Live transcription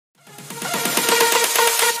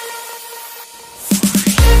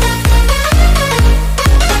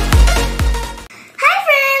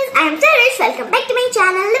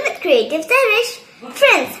Creative Sahrish.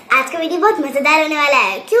 Friends, आज का video बहुत मजेदार होने वाला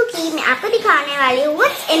है क्योंकि मैं आपको दिखाने वाली हूँ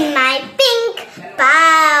what's in my pink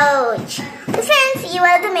pouch. तो फ्रेंड्स, ये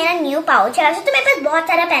वाला तो मेरा न्यू पाउच है। वैसे तो मेरे पास बहुत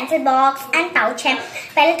सारा पेंसिल बॉक्स एंड पाउच है।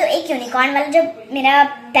 पहले तो एक यूनिकॉर्न वाला जो मेरा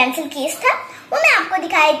पेंसिल केस था वो मैं आपको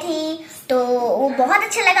दिखाई थी, तो वो बहुत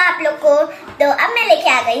अच्छा लगा आप लोग को। तो अब मैं लेके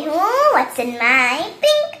आ गई हूँ what's in my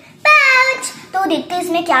pink pouch. तो देखते हैं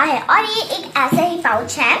इसमें क्या है। और ये एक ऐसा ही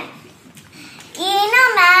पाउच है। ये ना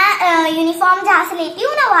मैं यूनिफॉर्म जहाँ से लेती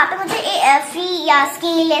हूँ ना, वहाँ पे मुझे फ्री या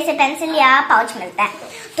स्केल ऐसे पेंसिल या पाउच मिलता है।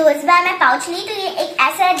 तो इस बार मैं पाउच ली, तो ये एक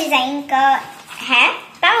ऐसा डिजाइन का है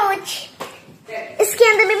पाउच। इसके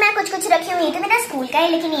अंदर भी मैं कुछ रखी हुई। तो मेरा स्कूल का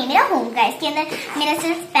है लेकिन ये मेरा होम का है। इसके अंदर मेरा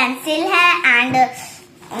सिर्फ पेंसिल है एंड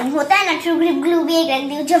होता है ना ट्रू ग्रिप ग्लू भी एक रख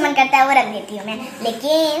दी हूँ, जो मन करता है वो रख देती हूँ मैं।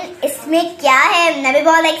 लेकिन इसमें क्या है, मैं भी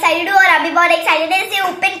बहुत एक्साइटेड हूँ और अभी बहुत एक्साइटेड है इसे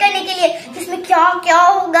ओपन करने के लिए। इसमें क्या क्या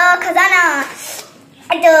होगा, खजाना।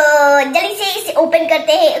 तो जल्दी से इसे ओपन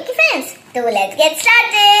करते हैं। ओके फ्रेंड्स, तो लेट्स गेट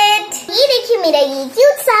स्टार्टेड। ये देखिए मेरा ये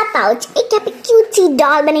क्यूट सा पाउच। एक यहाँ पे क्यूट सी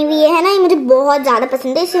डॉल बनी हुई है ना, ये मुझे बहुत ज्यादा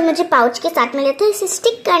पसंद है। इसे मुझे पाउच के साथ में लेते हैं। इसे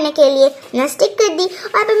स्टिक करने के लिए मैं स्टिक कर दी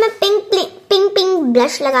और फिर मैं पिंक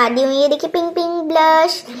ब्लश लगा दी हूँ। ये देखिए पिंक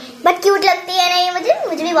ब्लश, बट क्यूट लगती है ना ये,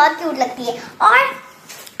 मुझे भी बहुत क्यूट लगती है। और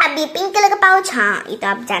अब ये पिंक कलर का पाउच, हाँ ये तो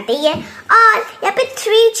आप जानते ही है। और यहाँ पे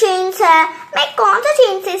 3 चेन्स है। मैं कौन सा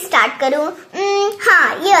चेन से स्टार्ट करूँ?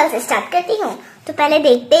 हाँ, ये वाले से स्टार्ट करती हूँ। तो पहले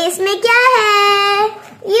देखते हैं इसमें क्या है।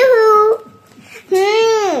 यूहू,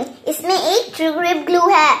 इसमें एक ट्रू ग्रिप ग्लू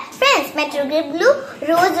है। फ्रेंड्स, मैं ट्रू ग्रिप ग्लू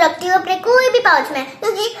रोज रखती हूँ अपने कोई भी पाउच में,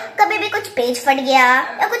 क्योंकि कभी भी कुछ पेज फट गया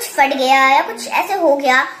या कुछ फट गया या कुछ ऐसे हो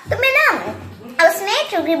गया तो मैं ना उसमें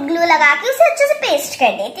ट्रू ग्रिप ग्लू लगा के उसे अच्छे से पेस्ट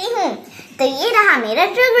कर देती हूँ। तो ये रहा मेरा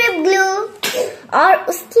ट्रू ग्रिप ग्लू। और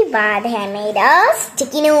उसके बाद है मेरा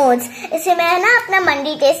स्टिकी नोट्स। इसे मैं ना अपना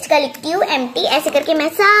मंडी टेस्ट का लिखती हूँ, एम्प्टी ऐसे करके मैं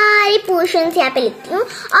सारी पोर्शंस यहाँ पे लिखती हूँ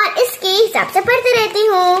और इसके हिसाब से पढ़ती रहती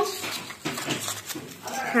हूँ।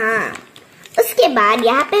 हाँ, उसके बाद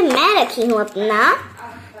यहाँ पे मैं रखी हूँ अपना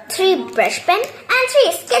 3 brush pen and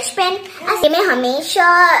 3 sketch pen. ऐसे मैं हमेशा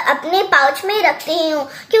अपने पाउच में रखती हूँ,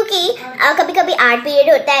 क्योंकि कभी कभी आर्ट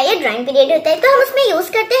पीरियड होता है या ड्राइंग पीरियड होता है तो हम उसमें यूज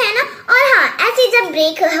करते हैं ना। और हाँ, ऐसे जब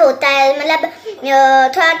ब्रेक होता है, मतलब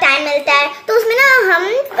थोड़ा टाइम मिलता है, तो उसमें ना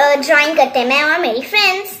हम ड्राइंग करते हैं, मैं और मेरी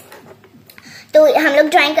फ्रेंड्स। तो हम लोग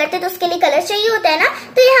ड्राइंग करते हैं तो उसके लिए कलर्स चाहिए होता है ना,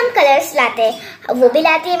 तो ये हम कलर्स लाते हैं। वो भी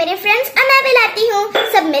लाती है मेरी फ्रेंड्स और मैं भी लाती हूँ।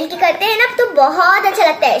 सब मिलके करते हैं ना, तो बहुत अच्छा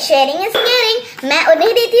लगता है। Sharing is caring. मैं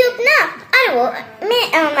उन्हें देती हूँ अपना और वो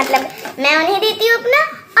मैं उन्हें देती हूँ अपना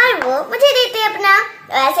और वो मुझे देते हैं अपना।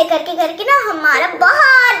 ऐसे करके करके ना हमारा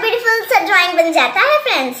बहुत ब्यूटीफुल सा ड्राइंग बन जाता है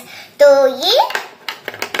फ्रेंड्स। तो ये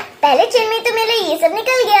पहले चेन में तो मेरा ये सब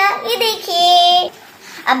निकल गया, ये देखिए।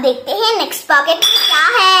 अब देखते हैं नेक्स्ट पॉकेट में क्या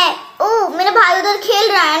है। ओह, मेरा भाई उधर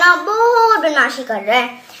खेल रहा है ना, बहुत बदमाशी कर रहा है,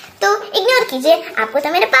 तो इग्नोर कीजिए। आपको तो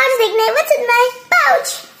मेरा पाउच देखना है, व्हाट्स इन माय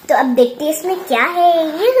पाउच। तो अब देखते हैं इसमें क्या है।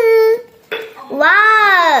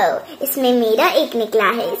 वाव, इसमें मेरा एक निकला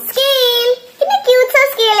है स्केल। कितना क्यूट सा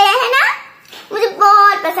स्केल है ना, मुझे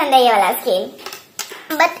बहुत पसंद है ये वाला स्केल।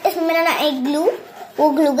 बट इसमें मेरा ना एक वो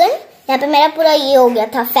ग्लू गन यहाँ पे मेरा पूरा ये हो गया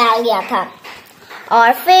था, फैल गया था।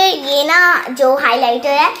 और फिर ये ना जो हाइलाइटर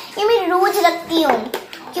है, ये मैं रोज रखती हूँ,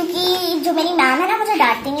 क्योंकि जो मेरी मैम है ना मुझे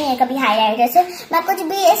डांटती नहीं है कभी हाइलाइटर से। मैं कुछ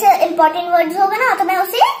भी ऐसे इम्पोर्टेंट वर्ड्स होगा ना तो मैं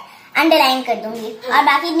उसे अंडरलाइन कर दूंगी। और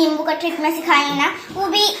बाकी नींबू का ट्रिक मैं सिखाई है ना, वो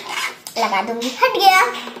भी लगा दूंगी। हट गया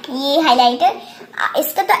ये हाइलाइटर।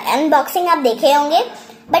 इसका तो अनबॉक्सिंग आप देखे होंगे,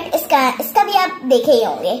 बट इसका भी आप देखे ही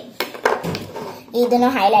होंगे। ये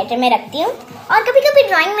दोनों हाइलाइटर मैं रखती हूँ और कभी कभी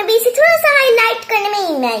ड्राइंग में भी इसे थोड़ा सा हाईलाइट करने में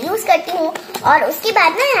ही मैं यूज करती हूँ। और उसके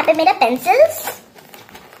बाद ना यहाँ पे मेरा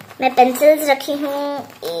मैं पेंसिल्स रखी हूँ।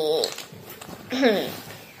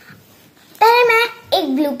 पहले मैं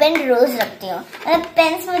एक ब्लू पेन रोज रखती हूँ।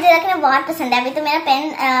 पेन्स मुझे रखना बहुत पसंद है। अभी तो मेरा पेन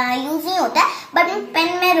यूज नहीं होता है, बट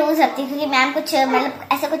पेन मैं रोज रखती हूँ, क्योंकि मैम कुछ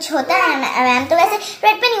ऐसा कुछ होता है। मैम तो वैसे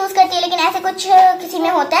रेड पेन यूज करती है, लेकिन ऐसे कुछ किसी में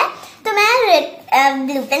होता है तो मैं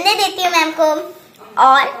ब्लू पेन दे देती हूँ मैम को।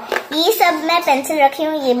 और ये सब मैं पेंसिल रखी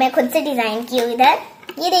हूँ, ये मैं खुद से डिजाइन की हूँ। इधर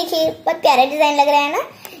ये देखिए, बहुत प्यारा डिजाइन लग रहा है ना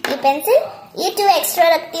ये पेंसिल। ये 2 एक्स्ट्रा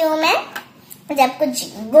रखती हूँ मैं, जब कुछ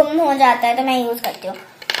गुम हो जाता है तो मैं यूज करती हूँ।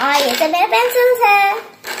 और ये सब मेरा पेंसिल्स है।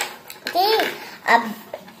 ओके, अब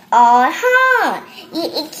और हाँ, ये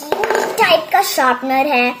एक टाइप का शार्पनर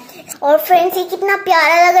है। और फ्रेंड्स, ये कितना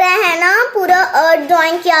प्यारा लग रहा है ना, पूरा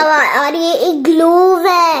ड्राइंग किया हुआ। और ये एक ग्लोव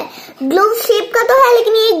है, ग्लोव शेप का तो है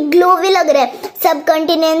लेकिन ये ग्लोव भी लग रहा है। सब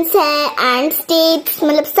कॉन्टिनेंट्स है एंड स्टेट्स,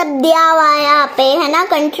 मतलब सब दिया हुआ है यहाँ पे, है ना,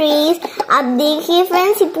 कंट्रीज। आप देखिए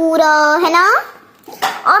फ्रेंड्स, ये पूरा है ना,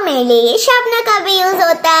 और मेरे लिए शार्पनर का भी यूज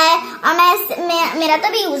होता है, और मेरा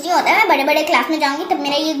तो भी यूज ही होता है। मैं बड़े बड़े क्लास में जाऊंगी तब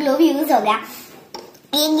मेरा ये ग्लोव यूज हो गया।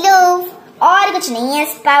 ये ग्लोव और कुछ नहीं है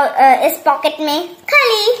इस पॉकेट में,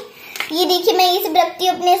 खाली ये देखिए मैं ये सब रखती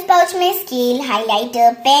हूँ अपने इस पाउच में। Scale,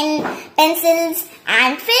 highlighter, pen, pencils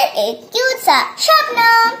and फिर एक क्यूट सा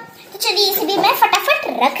शार्पनर। तो चलिए इसे भी मैं फटाफट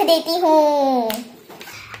रख देती हूँ।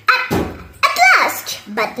 At last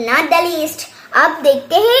but not the least, अब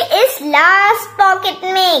देखते हैं इस लास्ट पॉकेट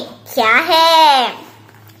में क्या है।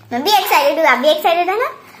 मैं भी एक्साइटेड हूँ, आप भी एक्साइटेड है ना?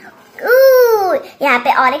 यहाँ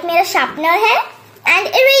पे और एक मेरा शार्पनर है एंड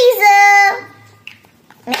इरेजर।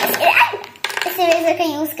 मैं इस इरेजर का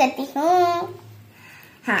यूज करती हूँ।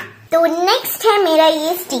 हाँ, तो नेक्स्ट है मेरा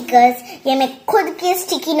ये स्टिकर्स। ये मैं खुद के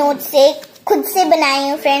स्टिकी नोट से खुद से बनाई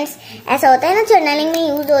हूँ फ्रेंड्स। ऐसा होता है ना, जर्नलिंग में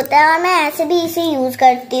यूज होता है, और मैं ऐसे भी इसे यूज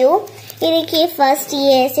करती हूँ। ये देखिए, फर्स्ट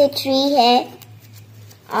ये ऐसे ट्री है,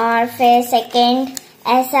 और फिर सेकंड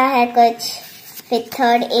ऐसा है कुछ, फिर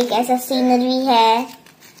थर्ड एक ऐसा सीनरी है,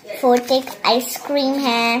 फोर्थ एक आइसक्रीम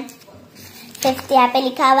है, फिफ्थ यहाँ पे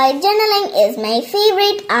लिखा हुआ है journaling is my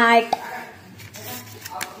favourite art.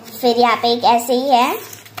 फिर यहाँ पे एक ऐसे ही है,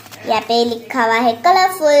 यहाँ पे लिखा हुआ है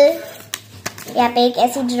कलरफुल। यहाँ पे एक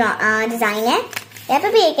ऐसी डिजाइन है, यहाँ पे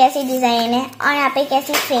भी एक ऐसी डिजाइन है, और यहाँ पे एक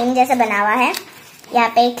ऐसी फ्रेम जैसा बना हुआ है। यहाँ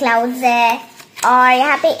पे क्लाउड्स है, और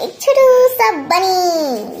यहाँ पे एक छोटा सा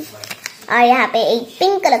बनी, और यहाँ पे एक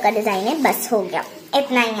पिंक कलर का डिजाइन है। बस हो गया,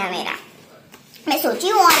 इतना ही है मेरा। मैं सोची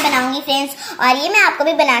हूँ और बनाऊंगी फ्रेंड्स, और ये मैं आपको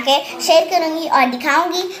भी बना के शेयर करूंगी और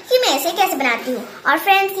दिखाऊंगी कि मैं इसे कैसे बनाती हूँ। और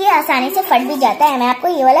फ्रेंड्स ये आसानी से फट भी जाता है। मैं आपको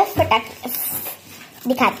ये वाला फटाक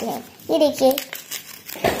दिखाती हूँ। ये देखिए,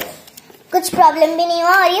 कुछ प्रॉब्लम भी नहीं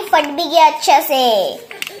हुआ और ये फट भी गया अच्छा से।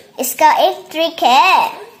 इसका एक ट्रिक है।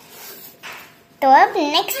 तो अब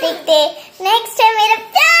नेक्स्ट देखते। नेक्स्ट है मेरा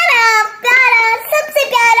प्यारा प्यारा सबसे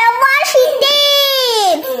प्यारा वाशी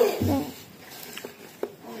टेप।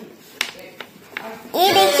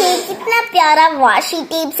 ये देखिए कितना प्यारा वाशी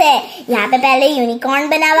टेप्स है। यहाँ पे पहले यूनिकॉर्न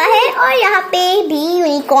बना हुआ है, और यहाँ पे भी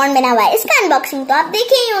यूनिकॉर्न बना हुआ है। इसका अनबॉक्सिंग तो आप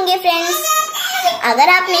देखे ही होंगे फ्रेंड्स। अगर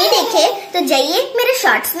आप नहीं देखे तो जाइए मेरे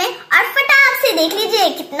शॉर्ट्स में और फटाक से देख लीजिए।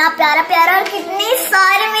 कितना प्यारा प्यारा और कितने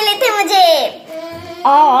सारे मिले थे मुझे।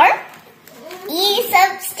 और ये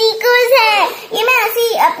सब स्टिकर्स है। ये मैं ऐसे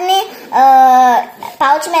ही अपने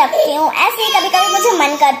पाउच में रखती हूँ। ऐसे कभी कभी मुझे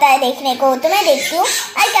मन करता है देखने को तो मैं देखती हूँ,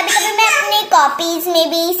 और कभी कभी मैं अपने कॉपीज में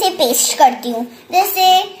भी इसे पेस्ट करती हूँ। जैसे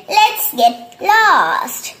लेट्स गेट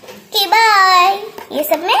लॉस्ट के बाय, ये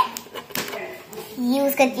सब मैं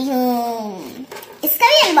यूज करती हूँ। इसका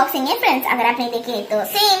भी अनबॉक्सिंग है फ्रेंड्स, अगर आप नहीं देखे तो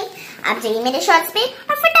सेम आप जाइए मेरे शॉर्ट्स पे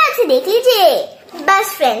और फटाक से देख लीजिए।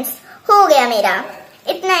 बस फ्रेंड्स हो गया मेरा,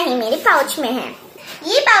 इतना ही मेरे पाउच में है।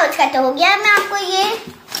 ये पाउच का तो हो गया। मैं आपको ये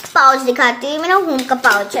पाउच दिखाती हूँ। मेरा होम का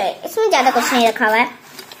पाउच है, इसमें ज्यादा कुछ नहीं रखा हुआ है।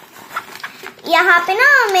 यहाँ पे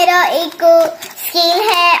ना मेरा एक स्केल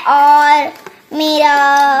है, और मेरा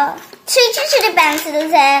 3 छोटे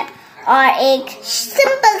पेंसिल्स है, और एक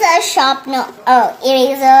सिंपल सा शार्पनर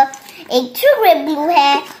इरेजर, एक ट्रू ग्रे ब्लू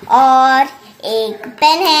है, और एक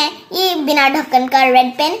पेन है। ये बिना ढक्कन का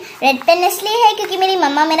रेड पेन इसलिए है क्योंकि मेरी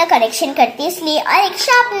मम्मा मेरा करेक्शन करती है इसलिए, और एक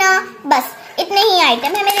शार्पनर। बस इतने ही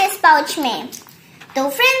आइटम है मेरे इस पाउच में। तो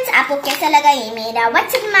फ्रेंड्स आपको कैसा लगा ये मेरा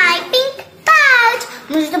what's in my pink pouch?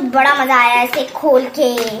 मुझे तो बड़ा मजा आया इसे खोल के।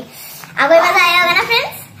 आपको मजा आया होगा ना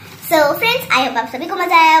friends? So friends I hope आप सभी को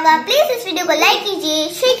मजा आया होगा। प्लीज इस वीडियो को लाइक कीजिए,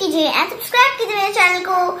 शेयर कीजिए एंड सब्सक्राइब कीजिए मेरे चैनल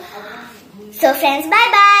को। सो फ्रेंड्स बाय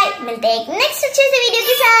बाय, मिलते हैं एक नेक्स्ट अच्छे से वीडियो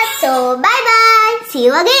के साथ। सो bye bye, C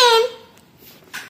you again.